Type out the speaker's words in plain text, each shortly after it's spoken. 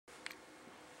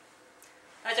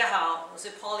大家好，我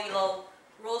是 Polly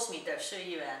Rosemead 的市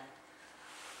议员。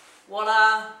我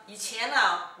呢，以前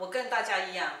呢，我跟大家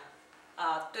一样，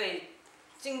对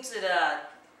政治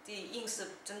的认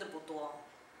识真的不多。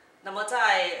那么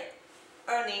在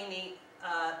2005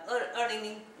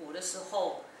的时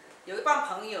候，有一帮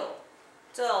朋友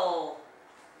就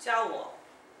叫我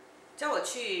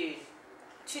去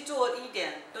做一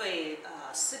点对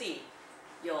city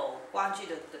有关系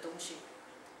的东西。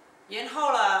然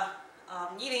后呢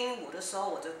，2005的时候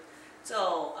我就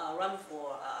run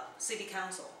for city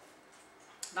council，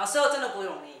 那时候真的不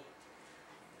容易。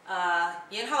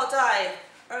然后在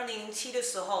2007的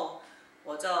时候，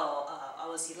我就I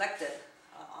was elected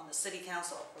on the city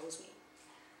council of Rosemead，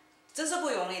 真是不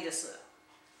容易的事。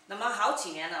那么好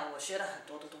几年呢，我学了很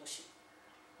多的东西。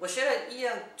我学了一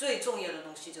样最重要的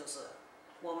东西就是，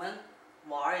我们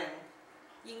华人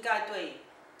应该对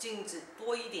政治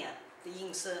多一点的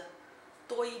认识，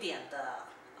多一点的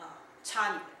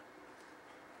参与。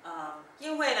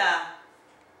因为呢，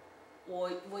我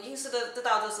认识得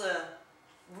到就是，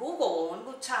如果我们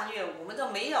不参与，我们就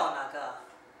没有那个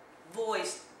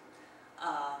voice，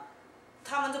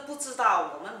 他们都不知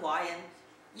道我们华人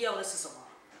要的是什么。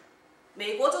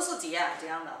美国就是这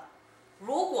样的，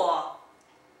如果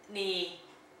你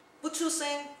不出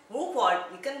声，如果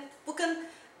你不跟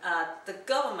the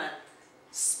government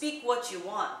speak what you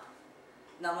want，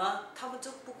 那么他们就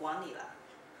不管你了。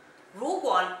如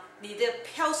果你的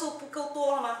票数不够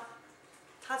多了吗？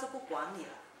他就不管你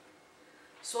了。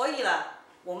所以呢，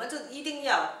我们就一定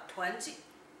要团结，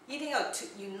一定要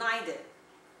united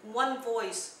one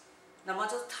voice， 那么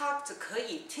他就可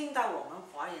以听到我们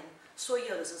华人需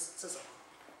要的是什么。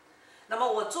那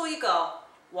么我做一个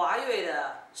华裔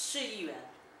的市议员，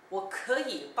我可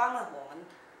以帮了我们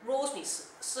Rosemead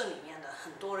市里面的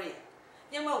很多人，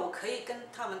因为我可以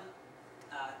跟他们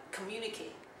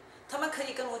communicate， 他们可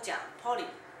以跟我讲 Polly，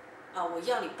 我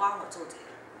要你帮我做这个，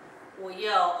我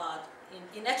要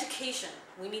in education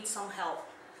we need some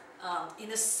help，in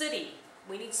the city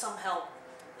we need some help，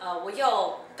 我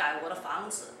要改我的房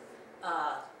子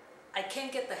，I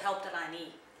can't get the help that I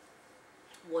need，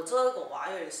 我这个华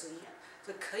裔的市议员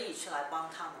就可以去来帮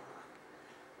他们了。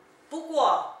不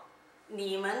过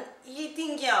你们一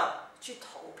定要去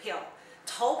投票，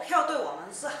投票对我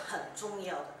们是很重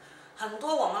要的。很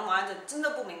多我们华人真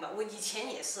的不明白，我以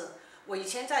前也是，我以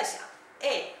前在想，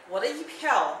我的一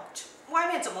票，外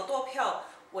面这么多票，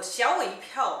我小我一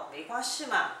票没关系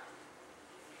嘛？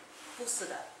不是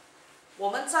的，我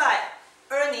们在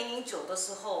2009的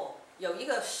时候有一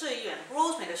个市议员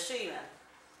 ，Rosemead 的市议员，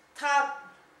他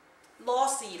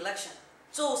lost the election，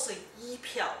 就是一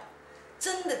票，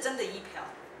真的一票，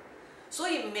所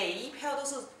以每一票都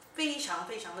是非常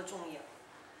的重要。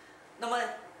那么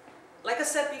 ，like I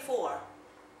said before，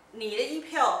 你的一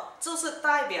票就是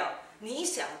代表你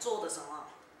想做的什么。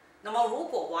那么，如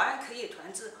果华人可以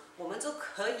团结，我们就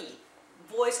可以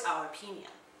voice our opinion。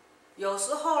有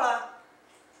时候呢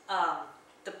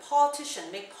，the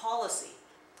politician make policy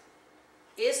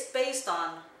is based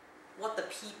on what the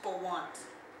people want.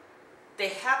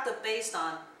 They have to based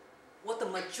on what the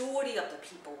majority of the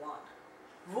people want.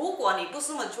 如果你不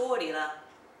是 majority 呢，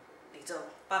你就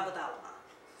办不到了嘛。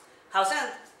好像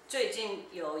最近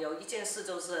有一件事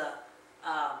就是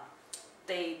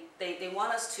，they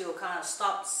want us to kind of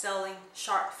stop selling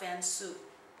shark fin soup.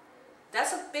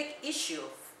 That's a big issue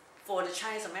for the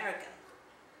Chinese American.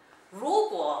 如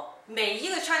果每一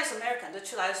个 Chinese American 都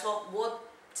出来说，我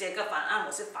这个法案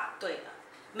我是反对的，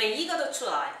每一个都出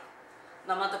来，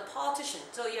那么 the politician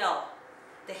就要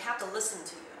they have to listen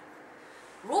to you.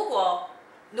 如果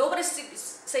nobody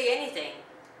say anything，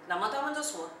 那么他们就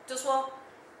说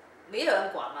没有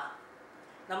人管嘛。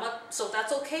那么 so that's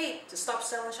okay to stop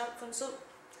selling shark fin soup。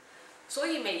所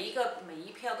以每一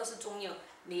票都是重要，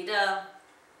你的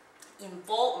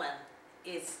involvement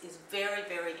is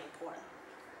very important.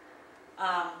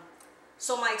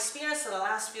 So my experience in the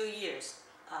last few years,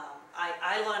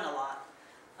 I learned a lot.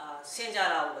 现在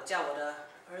呢，我叫我的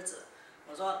儿子，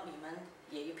我说你们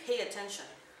也要 pay attention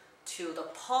to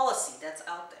the policy that's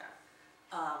out there.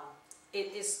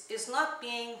 It's not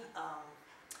being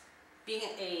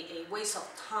a waste of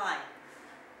time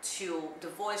to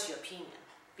voice your opinion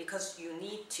because you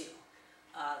need to.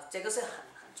 这个是很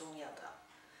重要的。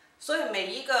所以每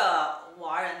一个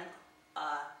华人，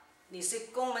你是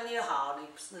公民也好，你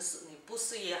不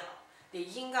是也好，你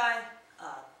应该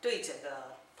对这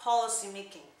个 policy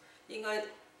making 应该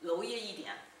留意一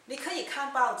点。你可以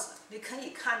看报纸，你可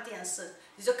以看电视，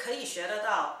你就可以学得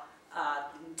到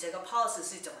这个 policy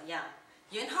是怎么样。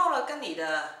然后呢，跟你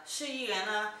的市议员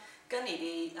啊，跟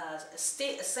你的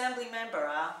state assembly member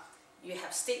啊， you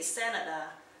have state senate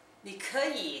啊，你可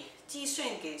以寄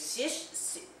信给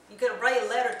you can write a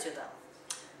letter to them.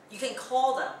 You can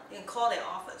call them. You can call their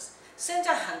office. 现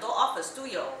在很多 office 都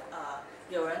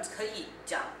有人可以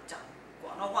讲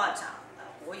广东话，讲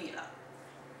国语了。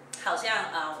好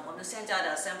像我们现在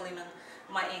的 Assemblyman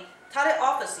Mike， 他的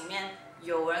office 里面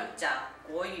有人讲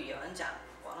国语，有人讲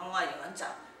广东话，有人讲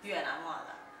越南话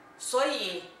的。所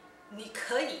以你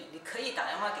可以打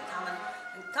电话给他们，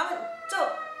他们就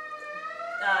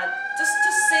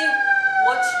just say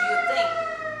what you think。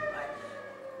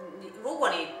如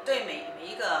果你对每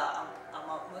一个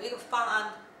某一个方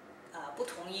案不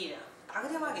同意的，打个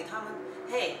电话给他们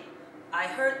 ，Hey, I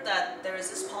heard that there is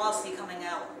this policy coming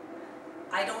out.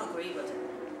 I don't agree with it,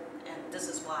 and this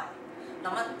is why. 那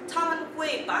么他们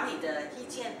会把你的意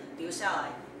见留下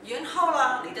来，然后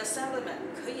呢，你的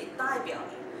Assemblyman 可以代表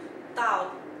你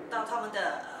到他们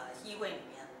的议会里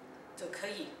面，就可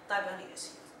以代表你的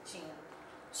信任，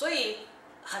所以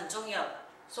很重要的。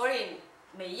所以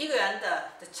每一个人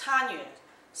的参与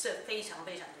是非常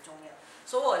非常的重要，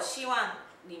所以我希望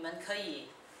你们可以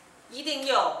一定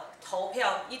要投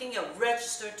票，一定要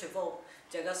register to vote，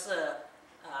 这个是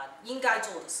应该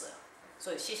做的事，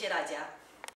所以谢谢大家。